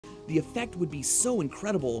the effect would be so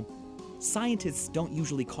incredible, scientists don't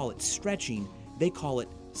usually call it stretching, they call it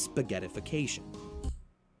spaghettification.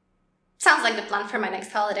 Sounds like the plan for my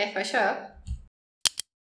next holiday for sure.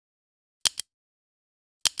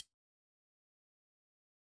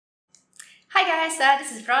 Hi guys,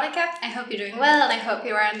 this is Weronika. I hope you're doing well and I hope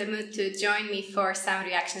you are in the mood to join me for some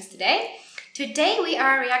reactions today. Today we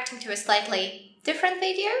are reacting to a slightly different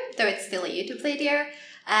video, though it's still a YouTube video.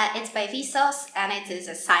 It's by VSauce and it is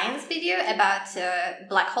a science video about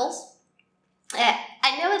black holes.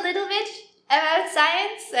 I know a little bit about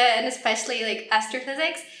science and especially like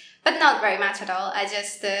astrophysics, but not very much at all. I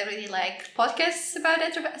just really like podcasts about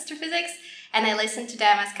astrophysics. And I listen to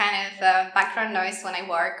them as kind of background noise when I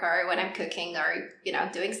work or when I'm cooking or, you know,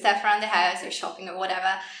 doing stuff around the house or shopping or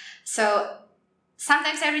whatever. So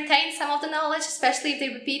sometimes I retain some of the knowledge, especially if they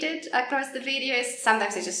repeat it across the videos.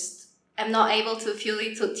 Sometimes I'm not able to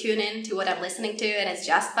fully tune in to what I'm listening to and it's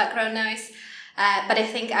just background noise. But I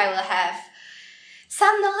think I will have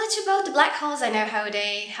some knowledge about the black holes. I know how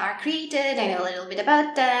they are created. I know a little bit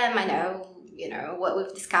about them. I know, you know, what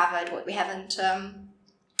we've discovered, what we haven't.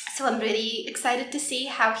 So I'm really excited to see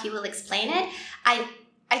how he will explain it.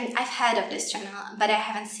 I've heard of this channel, but I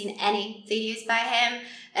haven't seen any videos by him,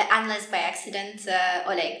 unless by accident,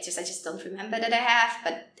 or like I just don't remember that I have,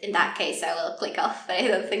 but in that case I will click off, but I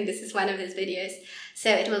don't think this is one of his videos.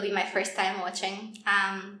 So it will be my first time watching.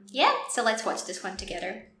 Yeah, so let's watch this one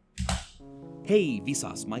together. Hey,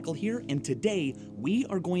 VSauce, Michael here, and today we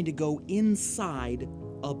are going to go inside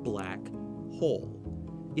a black hole.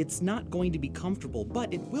 It's not going to be comfortable,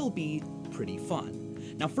 but it will be pretty fun.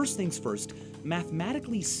 Now, first things first,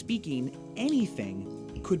 mathematically speaking,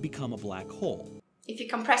 anything could become a black hole. If you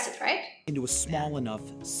compress it, right? Into a small enough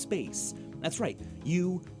space. That's right.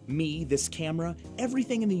 You, me, this camera,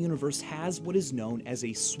 everything in the universe has what is known as a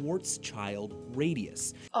Schwarzschild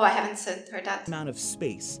radius. Oh, I haven't heard that. Amount of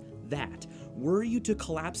space that, were you to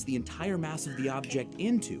collapse the entire mass of the object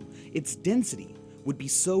into, its density would be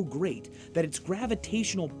so great that its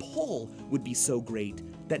gravitational pull would be so great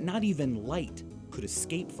that not even light could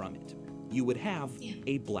escape from it. You would have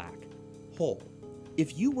a black hole.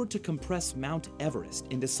 If you were to compress Mount Everest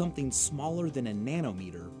into something smaller than a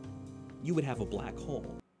nanometer, you would have a black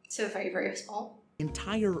hole. So very, very small.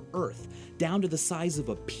 Entire Earth, down to the size of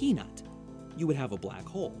a peanut, you would have a black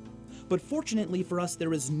hole. But fortunately for us,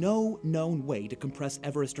 there is no known way to compress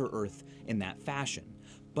Everest or Earth in that fashion.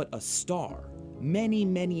 But a star, many,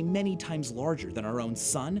 many, many times larger than our own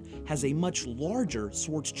sun, has a much larger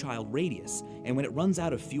Schwarzschild radius, and when it runs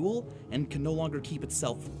out of fuel and can no longer keep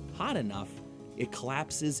itself hot enough, it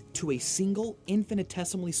collapses to a single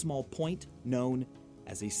infinitesimally small point known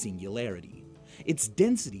as a singularity. Its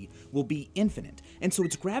density will be infinite, and so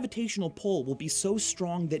its gravitational pull will be so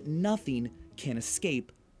strong that nothing can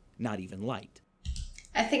escape, not even light.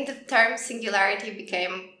 I think the term singularity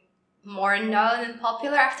became more known and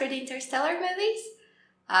popular after the Interstellar movies.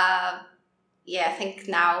 Yeah, I think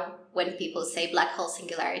now when people say black hole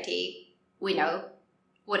singularity, we know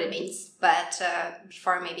what it means, but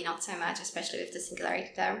before maybe not so much, especially with the singularity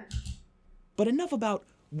term. But enough about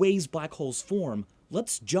ways black holes form,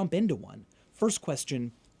 let's jump into one. First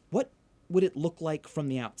question, what would it look like from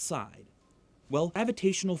the outside? Well,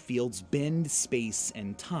 gravitational fields bend space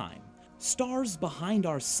and time. Stars behind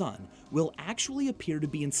our sun will actually appear to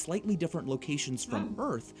be in slightly different locations from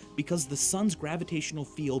Earth because the sun's gravitational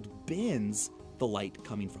field bends the light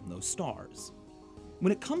coming from those stars.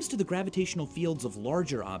 When it comes to the gravitational fields of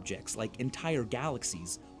larger objects like entire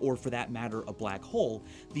galaxies, or for that matter a black hole,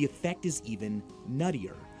 the effect is even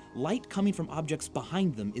nuttier. Light coming from objects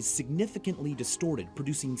behind them is significantly distorted,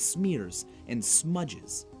 producing smears and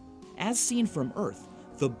smudges. As seen from Earth,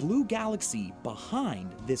 the blue galaxy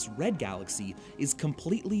behind this red galaxy is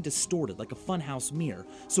completely distorted like a funhouse mirror,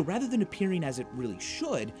 so rather than appearing as it really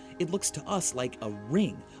should, it looks to us like a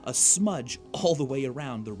ring, a smudge all the way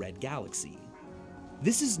around the red galaxy.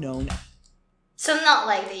 This is known... So not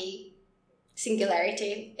like the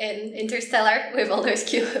singularity in Interstellar with all those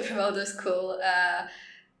cool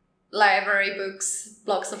library books,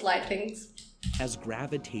 blocks of light things. As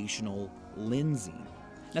gravitational lensing.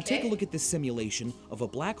 Now take a look at this simulation of a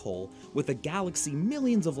black hole with a galaxy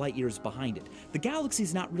millions of light years behind it. The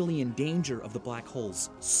galaxy's not really in danger of the black hole's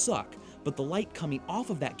suck, but the light coming off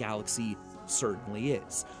of that galaxy certainly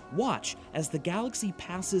is. Watch as the galaxy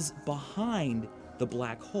passes behind the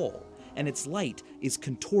black hole, and its light is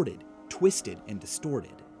contorted, twisted, and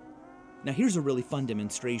distorted. Now here's a really fun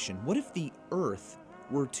demonstration. What if the Earth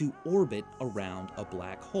were to orbit around a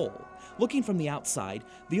black hole. Looking from the outside,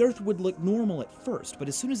 the Earth would look normal at first, but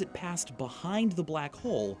as soon as it passed behind the black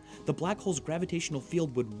hole's gravitational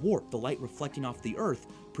field would warp the light reflecting off the Earth,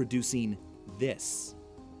 producing this.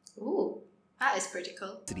 Ooh, that is pretty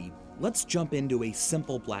cool. Let's jump into a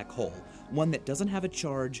simple black hole, one that doesn't have a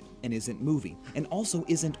charge and isn't moving, and also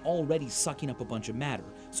isn't already sucking up a bunch of matter,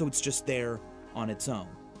 so it's just there on its own.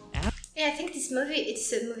 Yeah, I think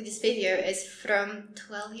this video is from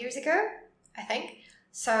 12 years ago, I think.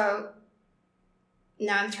 So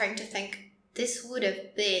now I'm trying to think, this would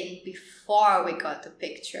have been before we got the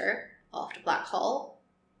picture of the black hole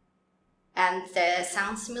and the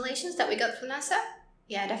sound simulations that we got from NASA.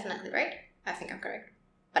 Yeah, definitely, right? I think I'm correct.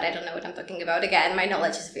 But I don't know what I'm talking about. Again, my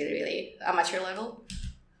knowledge is really, really amateur level.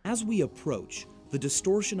 As we approach, the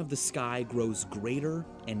distortion of the sky grows greater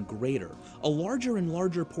and greater. A larger and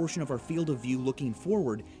larger portion of our field of view looking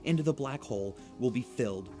forward into the black hole will be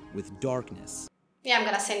filled with darkness. Yeah, I'm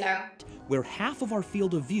gonna say no. Where half of our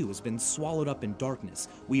field of view has been swallowed up in darkness,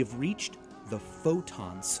 we have reached the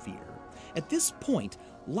photon sphere. At this point,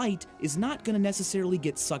 light is not going to necessarily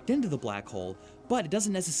get sucked into the black hole, but it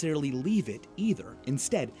doesn't necessarily leave it either.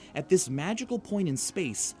 Instead, at this magical point in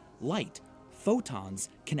space, light, photons,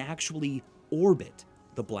 can actually orbit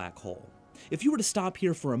the black hole. If you were to stop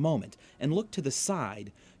here for a moment and look to the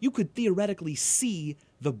side, you could theoretically see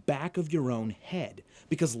the back of your own head,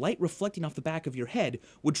 because light reflecting off the back of your head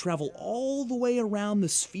would travel all the way around the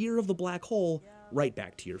sphere of the black hole right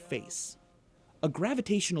back to your face. A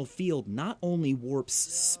gravitational field not only warps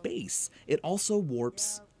space, it also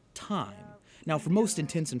warps time. Now, for most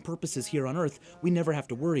intents and purposes here on Earth, we never have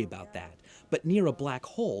to worry about that. But near a black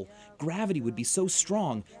hole, gravity would be so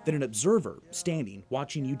strong that an observer standing,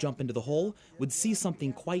 watching you jump into the hole, would see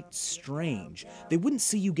something quite strange. They wouldn't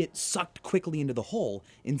see you get sucked quickly into the hole.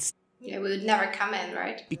 Instead, yeah, we would never come in,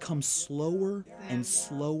 right? Become slower and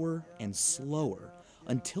slower and slower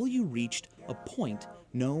until you reached a point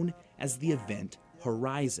known as the event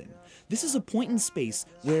horizon. This is a point in space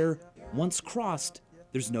where, once crossed,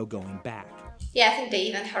 there's no going back. Yeah, I think the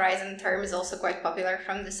event horizon term is also quite popular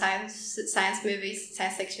from the science movies,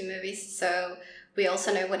 science fiction movies, so we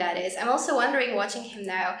also know what that is. I'm also wondering, watching him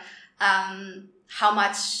now, how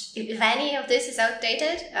much, if any of this is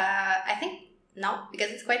outdated. I think no,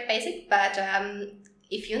 because it's quite basic, but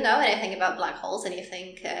if you know anything about black holes and you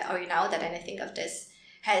think, or you know that anything of this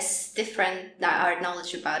has different, our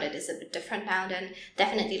knowledge about it is a bit different now, then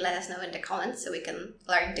definitely let us know in the comments so we can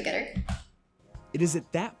learn together. It is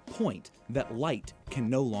at that point that light can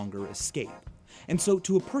no longer escape. And so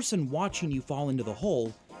to a person watching you fall into the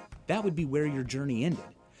hole, that would be where your journey ended.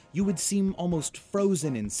 You would seem almost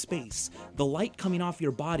frozen in space, the light coming off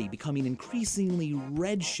your body becoming increasingly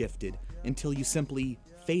red-shifted until you simply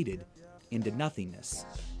faded into nothingness.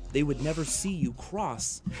 They would never see you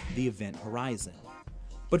cross the event horizon.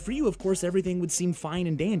 But for you, of course, everything would seem fine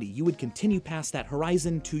and dandy. You would continue past that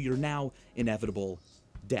horizon to your now inevitable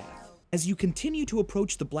death. As you continue to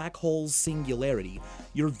approach the black hole's singularity,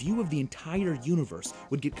 your view of the entire universe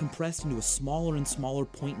would get compressed into a smaller and smaller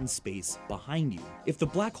point in space behind you. If the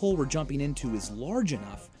black hole we're jumping into is large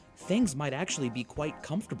enough, things might actually be quite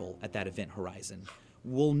comfortable at that event horizon.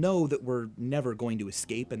 We'll know that we're never going to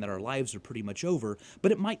escape and that our lives are pretty much over,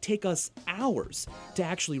 but it might take us hours to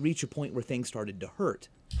actually reach a point where things started to hurt.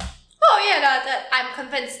 Oh yeah, no, I'm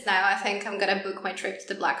convinced now. I think I'm gonna book my trip to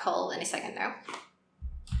the black hole any second now.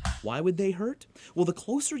 Why would they hurt? Well, the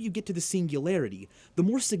closer you get to the singularity, the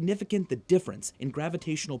more significant the difference in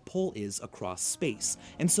gravitational pull is across space.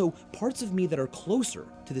 And so parts of me that are closer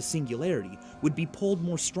to the singularity would be pulled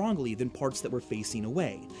more strongly than parts that were facing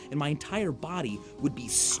away, and my entire body would be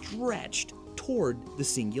stretched toward the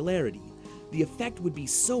singularity. The effect would be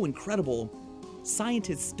so incredible,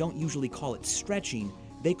 scientists don't usually call it stretching,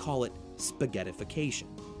 they call it spaghettification.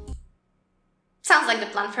 Sounds like the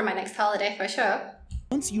plan for my next holiday for sure.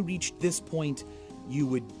 Once you reached this point, you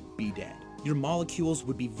would be dead. Your molecules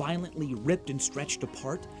would be violently ripped and stretched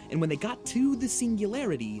apart, and when they got to the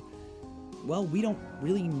singularity, well, we don't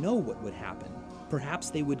really know what would happen. Perhaps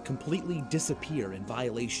they would completely disappear in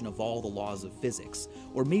violation of all the laws of physics,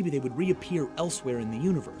 or maybe they would reappear elsewhere in the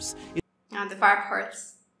universe. The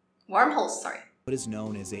fireports. Wormholes, sorry. What is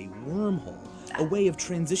known as a wormhole, a way of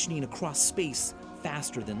transitioning across space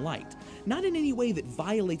faster than light. Not in any way that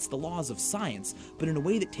violates the laws of science, but in a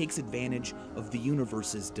way that takes advantage of the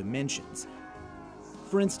universe's dimensions.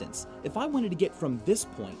 For instance, if I wanted to get from this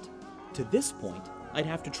point to this point, I'd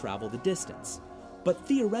have to travel the distance. But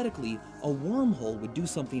theoretically, a wormhole would do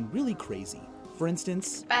something really crazy. For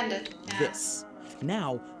instance, Expanded. Yeah. this.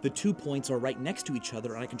 Now, the 2 points are right next to each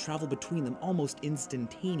other and I can travel between them almost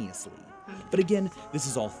instantaneously. But again, this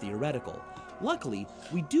is all theoretical. Luckily,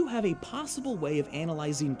 we do have a possible way of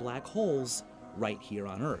analyzing black holes right here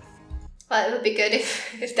on Earth. Well, it would be good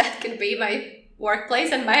if that could be my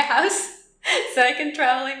workplace and my house, so I can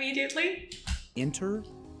travel immediately. Enter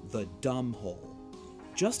the dumb hole.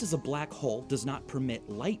 Just as a black hole does not permit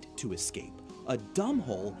light to escape, a dumb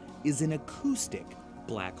hole is an acoustic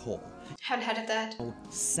black hole. Haven't heard of that.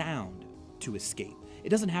 Sound to escape. It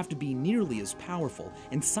doesn't have to be nearly as powerful,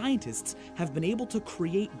 and scientists have been able to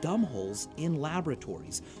create dumb holes in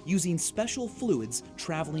laboratories using special fluids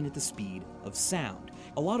traveling at the speed of sound.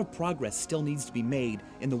 A lot of progress still needs to be made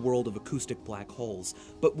in the world of acoustic black holes,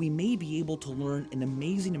 but we may be able to learn an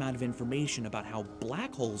amazing amount of information about how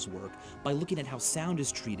black holes work by looking at how sound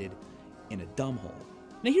is treated in a dumb hole.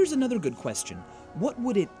 Now here's another good question. What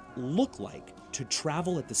would it look like to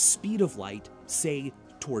travel at the speed of light, say,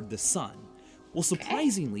 toward the sun? Well,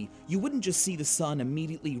 surprisingly, you wouldn't just see the sun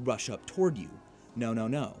immediately rush up toward you. No, no,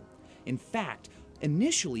 no. In fact,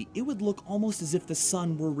 initially, it would look almost as if the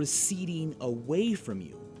sun were receding away from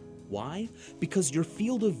you. Why? Because your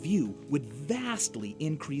field of view would vastly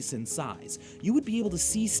increase in size. You would be able to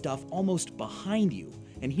see stuff almost behind you,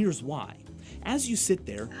 and here's why. As you sit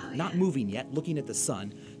there, not moving yet, looking at the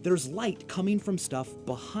sun, there's light coming from stuff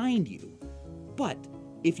behind you. But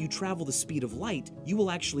if you travel the speed of light, you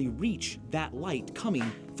will actually reach that light coming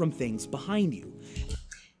from things behind you.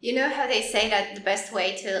 You know how they say that the best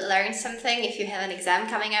way to learn something, if you have an exam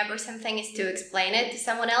coming up or something, is to explain it to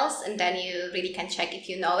someone else, and then you really can check if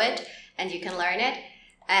you know it and you can learn it.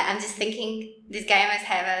 I'm just thinking this guy must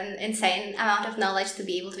have an insane amount of knowledge to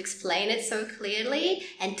be able to explain it so clearly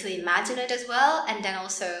and to imagine it as well, and then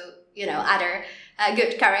also, you know, other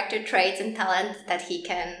good character traits and talent that he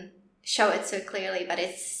can show it so clearly. But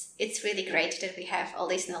it's really great that we have all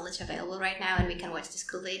this knowledge available right now and we can watch these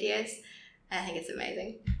cool videos. I think it's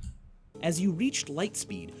amazing. As you reached light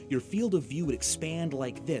speed, your field of view would expand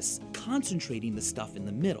like this, concentrating the stuff in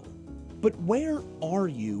the middle. But where are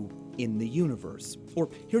you in the universe? Or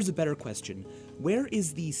here's a better question, where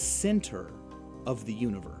is the center of the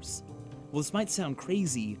universe? Well, this might sound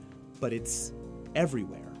crazy, but it's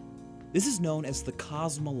everywhere. This is known as the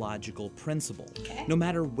cosmological principle. Okay. No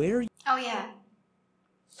matter where Oh yeah,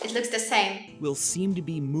 it looks the same. will seem to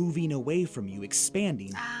be moving away from you,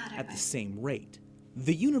 expanding at the same rate.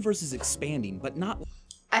 The universe is expanding, but not...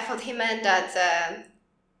 I thought he meant that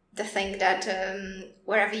the thing that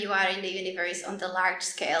wherever you are in the universe on the large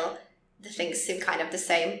scale, the things seem kind of the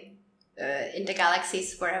same in the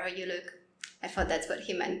galaxies wherever you look. I thought that's what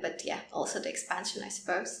he meant, but yeah, also the expansion, I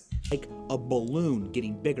suppose. Like a balloon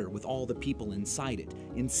getting bigger with all the people inside it.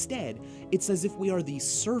 Instead, it's as if we are the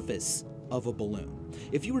surface of a balloon.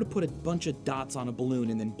 If you were to put a bunch of dots on a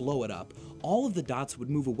balloon and then blow it up, all of the dots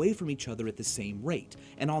would move away from each other at the same rate.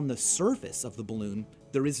 And on the surface of the balloon,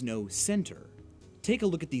 there is no center. Take a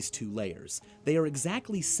look at these two layers. They are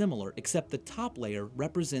exactly similar, except the top layer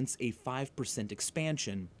represents a 5%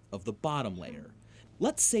 expansion of the bottom layer.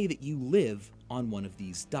 Let's say that you live on one of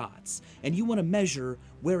these dots, and you want to measure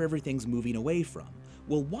where everything's moving away from.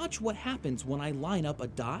 Well, watch what happens when I line up a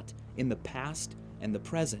dot in the past and the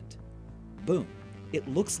present. Boom. It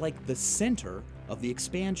looks like the center of the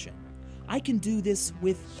expansion. I can do this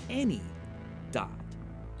with any dot.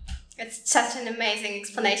 It's such an amazing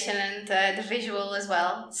explanation, and the visual as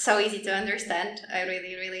well. So easy to understand. I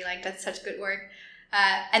really, really like that. Such good work.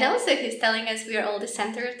 And also he's telling us we are all the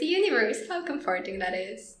center of the universe. How comforting that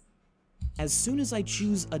is. As soon as I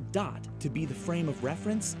choose a dot to be the frame of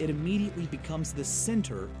reference, it immediately becomes the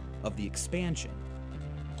center of the expansion.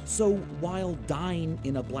 So while dying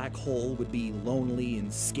in a black hole would be lonely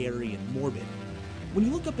and scary and morbid, when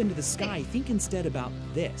you look up into the sky, think instead about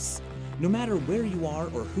this. No matter where you are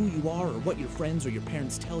or who you are or what your friends or your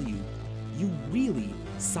parents tell you, you really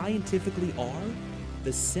scientifically are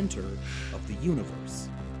the center of the universe.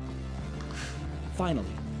 Finally,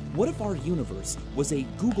 what if our universe was a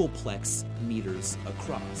Googleplex meters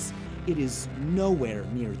across? It is nowhere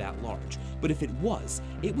near that large, but if it was,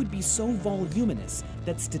 it would be so voluminous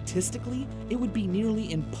that statistically, it would be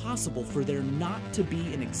nearly impossible for there not to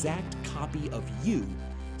be an exact copy of you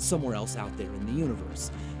somewhere else out there in the universe.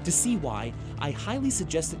 To see why, I highly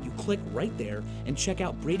suggest that you click right there and check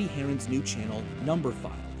out Brady Heron's new channel,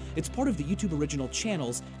 Numberphile. It's part of the YouTube original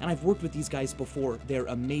channels, and I've worked with these guys before. They're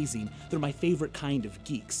amazing. They're my favorite kind of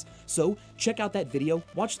geeks. So check out that video,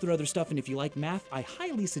 watch their other stuff, and if you like math, I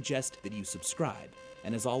highly suggest that you subscribe.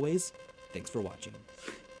 And as always, thanks for watching.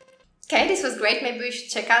 Okay, this was great. Maybe we should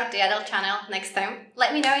check out the adult channel next time.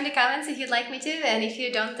 Let me know in the comments if you'd like me to, and if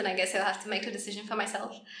you don't, then I guess I'll have to make a decision for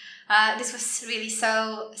myself. This was really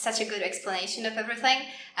such a good explanation of everything,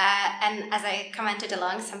 and as I commented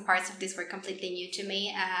along, some parts of this were completely new to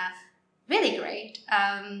me. Really great.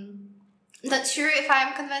 Not sure if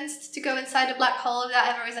I'm convinced to go inside a black hole if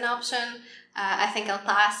that ever is an option. I think I'll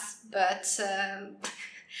pass, but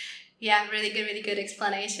yeah, really good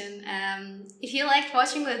explanation. If you liked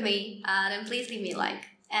watching with me, then please leave me a like,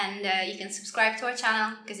 and you can subscribe to our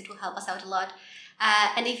channel because it will help us out a lot.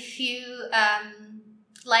 And if you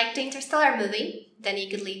like the Interstellar movie, then you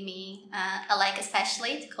could leave me a like,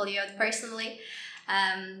 especially to call you out personally.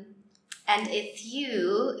 And if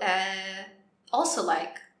you also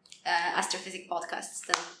like astrophysics podcasts,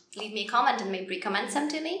 then leave me a comment and maybe recommend some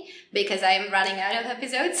to me, because I'm running out of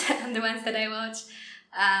episodes on the ones that I watch.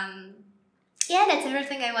 Yeah, that's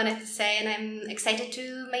everything I wanted to say, and I'm excited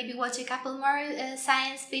to maybe watch a couple more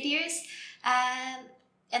science videos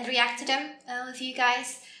and react to them with you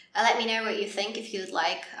guys. Let me know what you think, if you'd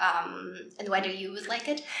like, and whether you would like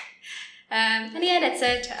it. And yeah, that's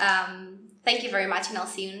it. Thank you very much, and I'll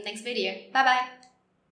see you in the next video. Bye bye!